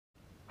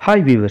Hi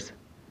viewers,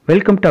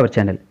 welcome to our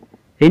channel.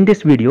 In this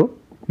video,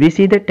 we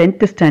see the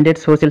 10th Standard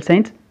Social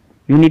Science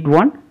Unit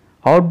 1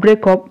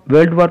 Outbreak of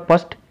World War I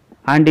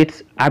and its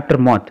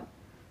Aftermath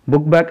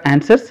Book Back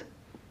Answers.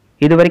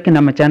 இதுவரைக்கும்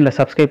நம்ம சேனலை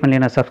subscribe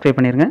பண்ணலைனா subscribe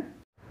பண்ணிருங்க.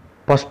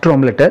 First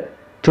room letter,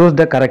 choose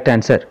the correct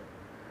answer.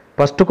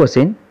 First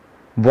question,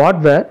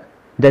 what were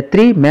the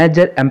three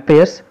major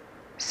empires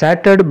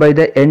shattered by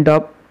the end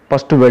of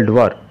First World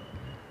War?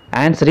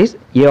 Answer is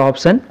A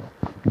option,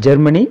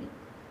 Germany,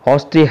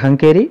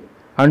 Austria-Hungary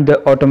and the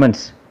Ottomans.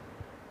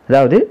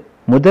 அதாவது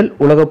முதல்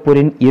உலகப்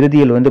போரின்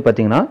இறுதியில்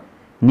பார்த்தீங்கன்னா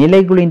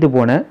நிலைகுலைந்து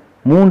போன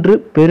மூன்று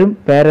பெரும்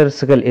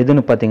பேரரசுகள்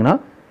எதுன்னு பார்த்தீங்கன்னா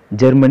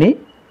Germany,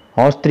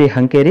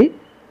 ஆஸ்திரிய-ஹங்கேரி,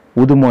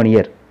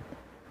 உதுமானியர்.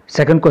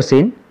 Second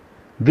question,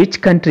 which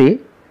country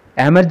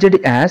emerged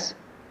as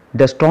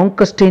the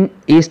strongest in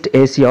East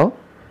Asia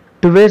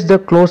towards the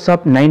close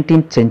of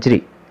 19th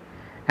century?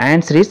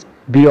 Answer is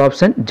B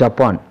option,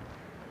 Japan.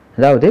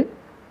 அதாவது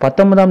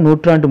 19ஆம்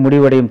நூற்றாண்டு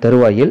முடிவடையும்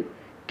தருவாயில்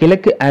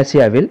கிழக்கு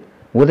ஆசியாவில்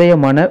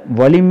உதயமான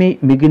வலிமை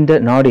மிகுந்த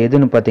நாடு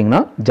எதுன்னு பார்த்தீங்கன்னா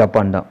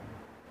ஜப்பான் தான்.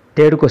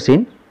 Third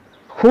question,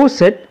 who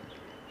said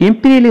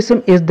imperialism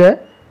is the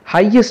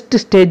highest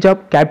stage of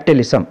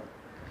capitalism?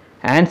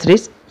 Answer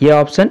is A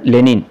option,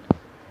 Lenin.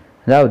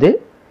 அதாவது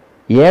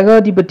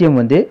ஏகாதிபத்தியம்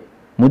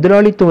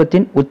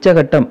முதலாளித்துவத்தின்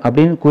உச்சகட்டம்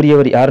அப்படின்னு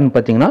கூறியவர் யாருன்னு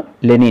பார்த்தீங்கன்னா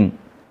Lenin.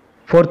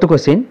 Fourth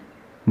question,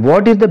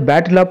 what is the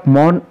battle of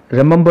Marne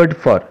remembered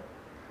for?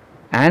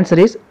 Answer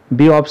is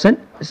B option,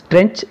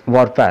 trench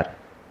warfare.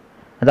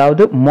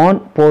 அதாவது மான்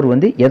போர்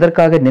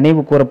எதற்காக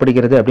நினைவு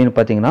கூறப்படுகிறது அப்படின்னு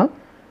பார்த்தீங்கன்னா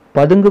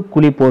பதுங்கு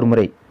குழி போர்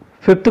முறை.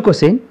 Fifth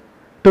question,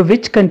 to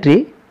which country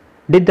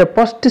did the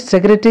first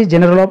secretary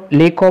general of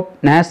league of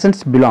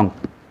Nations belong?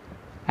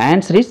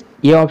 Answer is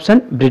A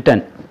option,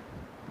 Britain.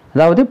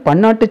 அதாவது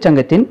பன்னாட்டு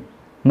சங்கத்தின்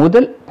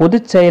முதல்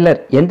பொதுச்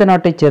செயலர் எந்த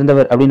நாட்டைச்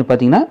சேர்ந்தவர் அப்படின்னு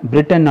பார்த்தீங்கன்னா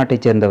பிரிட்டன்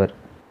நாட்டைச் சேர்ந்தவர்.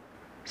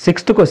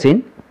 Sixth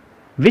question,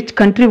 which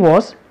country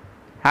was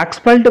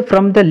expelled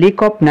from the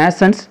league of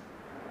Nations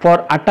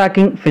for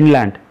attacking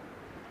Finland?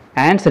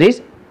 Answer is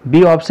B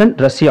option,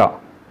 Russia.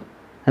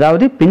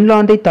 அதாவது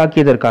பின்லாந்தை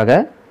தாக்கியதற்காக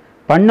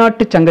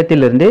பன்னாட்டு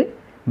சங்கத்திலிருந்து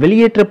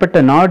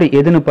வெளியேற்றப்பட்ட நாடு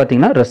எதுன்னு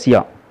பார்த்தீங்கன்னா Russia.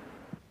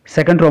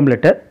 Second Rome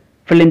letter,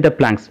 fill in the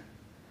blanks.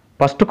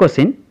 First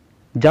question,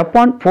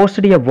 Japan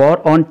forced a war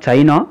on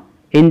China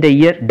in the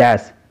year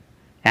dash?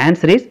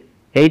 Answer is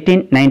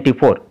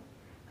 1894.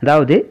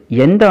 அதாவது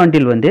எந்த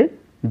ஆண்டில்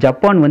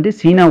Japan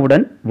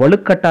சீனாவுடன்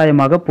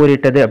வலுக்கட்டாயமாக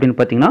போரிட்டது அப்படின்னு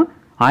பார்த்தீங்கன்னா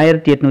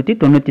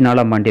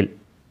 1894ஆம் ஆண்டில்.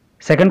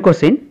 Second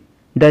question,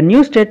 the new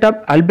state of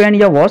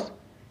Albania was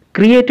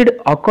created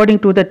according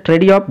to the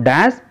Treaty of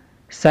Dash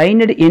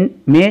signed in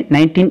May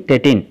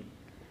 1913.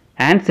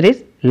 Answer is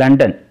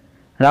London.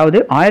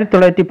 அதாவது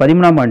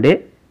 1913ஆம் ஆண்டு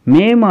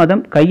மே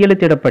மாதம்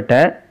கையெழுத்திடப்பட்ட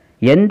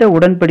எந்த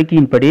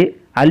உடன்படிக்கையின்படி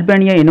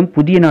அல்பேனியா எனும்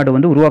புதிய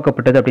நாடு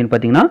உருவாக்கப்பட்டது அப்படின்னு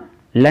பார்த்தீங்கன்னா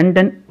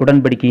London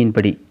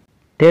உடன்படிக்கையின்படி.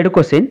 Third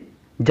question,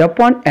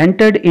 Japan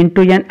entered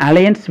into an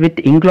alliance with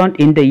England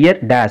in the year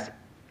dash?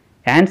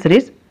 Answer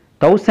is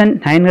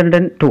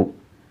 1902.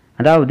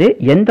 அதாவது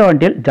எந்த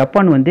ஆண்டில்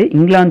ஜப்பான்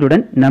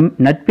இங்கிலாந்துடன்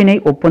நட்பினை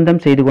ஒப்பந்தம்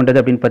செய்து கொண்டது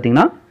அப்படின்னு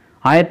பார்த்தீங்கன்னா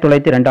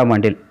 1902ஆம்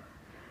ஆண்டில்.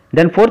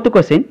 தென் fourth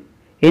question,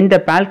 in the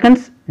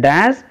Balkans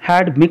days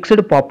had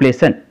mixed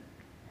population?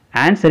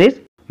 Answer is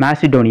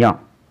Macedonia.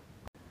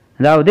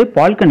 அதாவது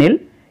பால்கனில்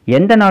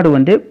எந்த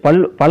நாடு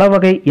பல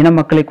வகை இன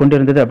மக்களை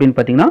கொண்டிருந்தது அப்படின்னு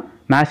பார்த்தீங்கன்னா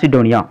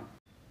Macedonia.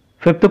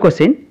 Fifth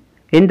question,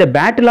 in the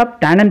battle of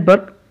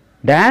Tannenberg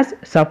days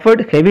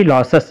suffered heavy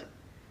losses?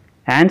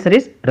 Answer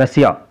is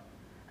Russia.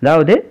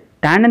 அதாவது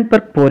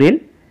டானன்பர்க் போரில்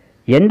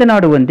எந்த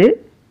நாடு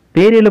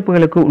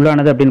பேரிழப்புகளுக்கு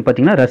உள்ளானது அப்படின்னு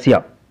பார்த்தீங்கன்னா Russia.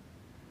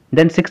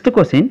 Then sixth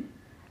question,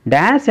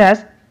 days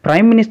as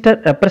prime minister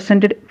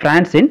represented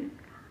France in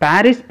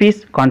Paris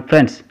piece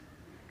conference?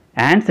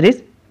 Answer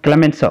is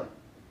கிளமென்சா.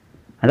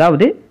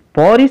 அதாவது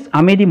Paris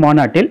அமைதி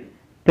மாநாட்டில்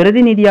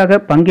பிரதிநிதியாக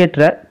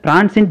பங்கேற்ற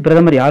பிரான்சின்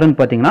பிரதமர் யாருன்னு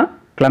பார்த்தீங்கன்னா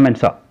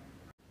கிளமென்சா.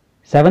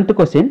 Seventh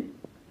question,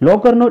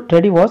 Locarno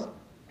ட்ரெடி was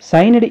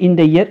signed in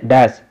the year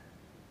days?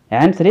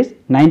 Answer is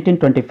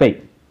 1925.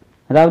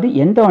 அதாவது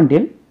எந்த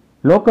ஆண்டில்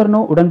லோகர்னோ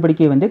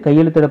உடன்படிக்கை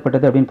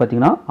கையெழுத்திடப்பட்டது அப்படின்னு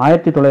பார்த்தீங்கன்னா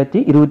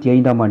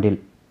 1925ஆம் ஆண்டில்.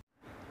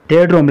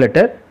 Third Rome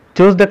letter,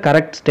 choose the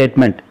correct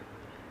statement.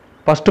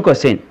 First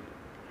question,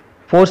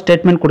 4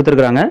 statement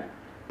கொடுத்துருக்காங்க.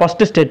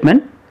 ஃபர்ஸ்ட்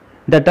ஸ்டேட்மெண்ட்,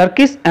 த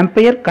டர்க்கிஷ்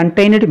எம்பையர்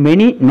கண்டெய்னட்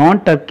மெனி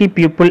நான் Turkey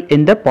people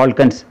in the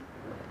Balkans.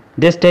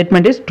 This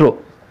statement is true.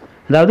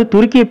 அதாவது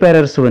துருக்கிய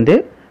பேரரசு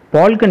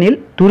பால்கனில்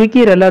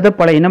துருக்கியர் அல்லாத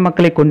பல இன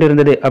மக்களை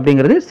கொண்டிருந்தது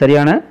அப்படிங்கிறது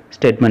சரியான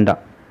ஸ்டேட்மெண்ட்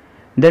தான்.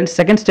 Then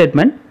second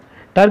statement,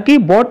 Turkey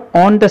bought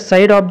on the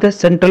side of the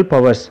central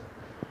powers.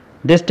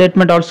 This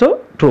statement also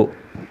true.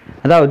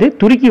 அதாவது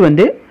துருக்கி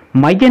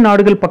மைய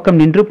நாடுகள் பக்கம்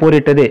நின்று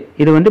போரிட்டது.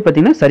 இது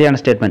பார்த்தீங்கன்னா சரியான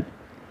statement.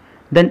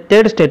 Then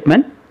third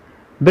statement,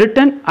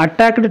 Britain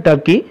attacked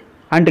Turkey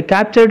and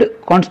captured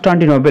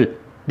Constantinople.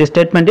 This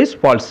statement is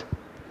false.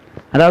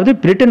 அதாவது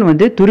பிரிட்டன்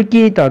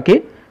துருக்கியை தாக்கி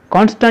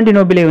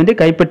கான்ஸ்டான்டினோபிளை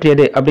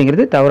கைப்பற்றியது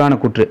அப்படிங்கிறது தவறான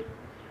கூற்று.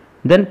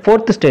 தென்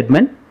fourth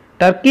statement,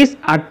 Turkish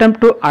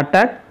attempt to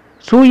attack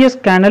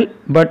Suez canal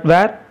but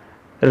where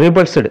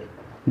repulsed.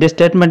 This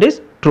statement is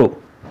true.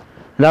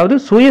 அதாவது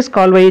சூயஸ்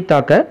கால்வாயை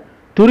தாக்க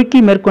துருக்கி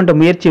மேற்கொண்ட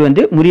முயற்சி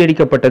வந்து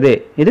முறியடிக்கப்பட்டது.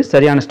 இது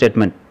சரியான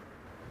statement.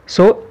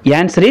 So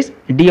answer is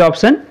D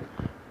option.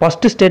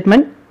 First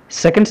statement,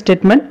 second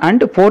statement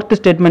and fourth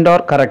statement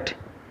are correct.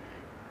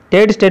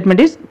 Third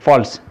statement is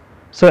false.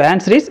 So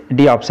answer is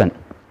D option.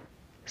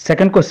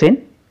 Second question,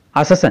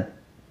 assertion.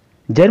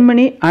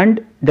 Germany and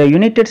the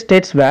United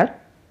States were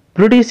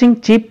producing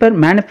cheaper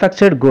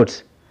manufactured goods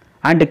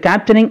and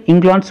capturing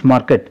England's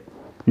market.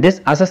 This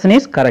assertion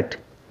is correct.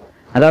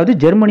 அதாவது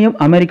ஜெர்மனியும்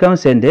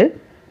அமெரிக்காவும் சேர்ந்து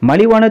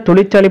மலிவான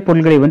தொழிற்சாலை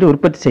பொருட்களை வந்து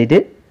உற்பத்தி செய்து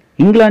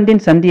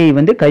இங்கிலாந்தின் சந்தையை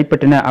வந்து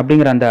கைப்பற்றின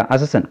அப்படிங்கிற அந்த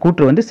அசசன்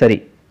கூற்று வந்து சரி.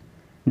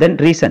 Then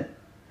reason.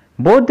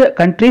 Both the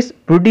countries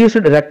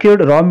produced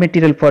required raw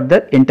material for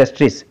the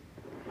industries.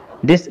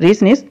 This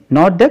reason is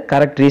not the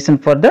correct reason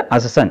for the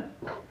assertion.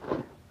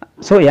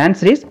 So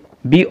answer is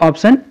B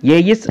option. A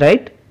is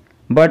right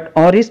but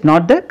R is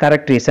not the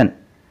correct reason.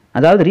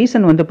 அதாவது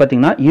reason வந்து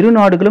பார்த்தீங்கன்னா இரு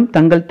நாடுகளும்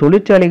தங்கள்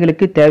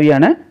தொழிற்சாலைகளுக்கு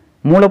தேவையான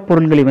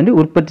மூலப்பொருட்களை வந்து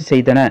உற்பத்தி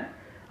செய்தன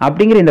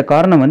அப்படிங்கிற இந்த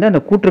காரணம் வந்து அந்த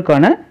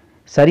கூற்றுக்கான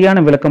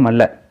சரியான விளக்கம்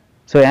அல்ல.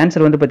 ஸோ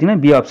ஆன்சர் வந்து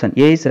பார்த்தீங்கன்னா B option.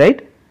 A is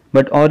right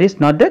but R is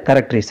not the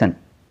correct reason.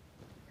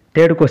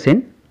 Third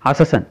question,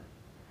 assertion.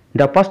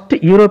 The first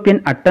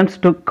European attempts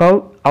to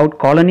curve out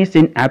colonies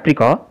in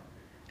Africa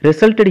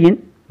resulted in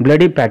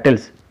bloody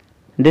battles.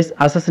 This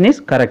assertion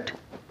is correct.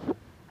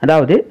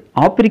 அதாவது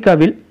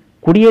ஆப்பிரிக்காவில்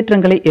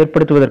குடியேற்றங்களை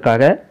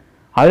ஏற்படுத்துவதற்காக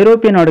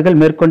ஐரோப்பிய நாடுகள்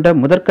மேற்கொண்ட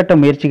முதற்கட்ட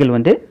முயற்சிகள்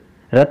வந்து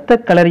இரத்த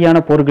களரியான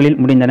போர்களில்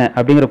முடிந்தன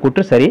அப்படிங்கிற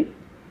கூற்று சரி.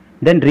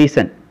 தென்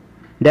reason.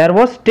 There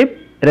was ஸ்டிப்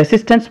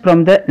resistance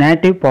from the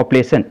native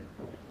population.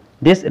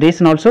 This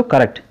reason also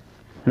correct.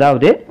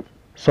 அதாவது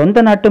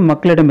சொந்த நாட்டு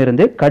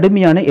மக்களிடமிருந்து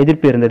கடுமையான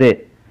எதிர்ப்பு இருந்தது.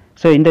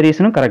 ஸோ இந்த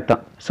ரீசனும் கரெக்ட்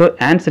தான். So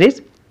answer is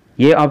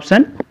A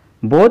option.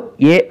 Both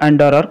A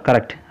and R are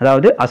correct.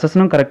 அதாவது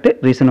அசசனும் correct,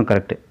 ரீசனும்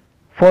correct.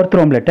 Fourth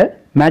Rome letter,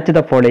 match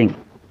the following.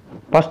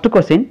 First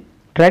question,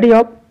 Treaty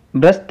of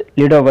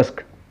Brest-Litovsk.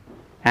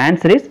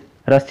 Answer is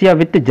Russia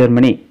with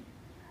Germany.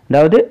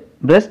 அதாவது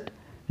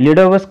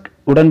Brest-Litovsk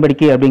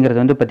உடன்படிக்கை அப்படிங்கிறது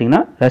வந்து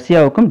பார்த்தீங்கன்னா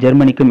ரஷ்யாவுக்கும்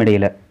ஜெர்மனிக்கும்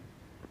இடையில.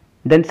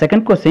 Then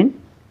second question,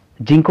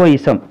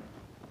 Jingoism.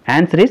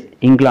 Answer is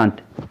England.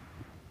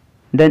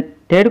 Then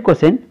third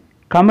question,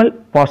 Kamal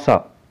Pasha.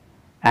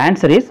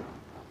 Answer is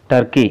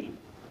Turkey.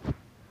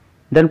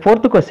 Then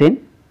fourth question,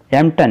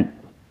 M10.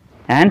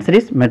 Answer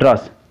is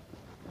Madras.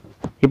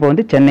 இப்போ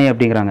வந்து சென்னை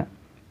அப்படிங்கிறாங்க.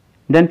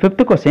 Then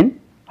fifth question,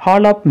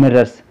 hall of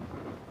mirrors.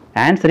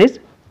 Answer is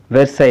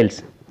Versailles.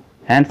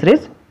 Answer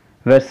is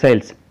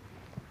Versailles.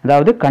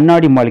 அதாவது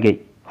கண்ணாடி மாளிகை.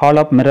 Hall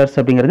of mirrors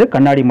அப்படிங்கிறது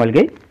கண்ணாடி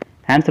மாளிகை.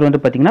 Answer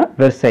வந்து பார்த்தீங்கன்னா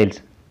வெர்சைல்ஸ்.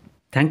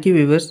 தேங்க்யூ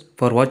வியூவர்ஸ்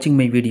ஃபார் வாட்சிங்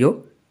மை வீடியோ.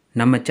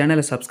 நம்ம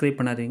சேனலை சப்ஸ்கிரைப்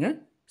பண்ணாதீங்க,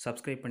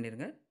 சப்ஸ்கிரைப்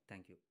பண்ணிடுங்க.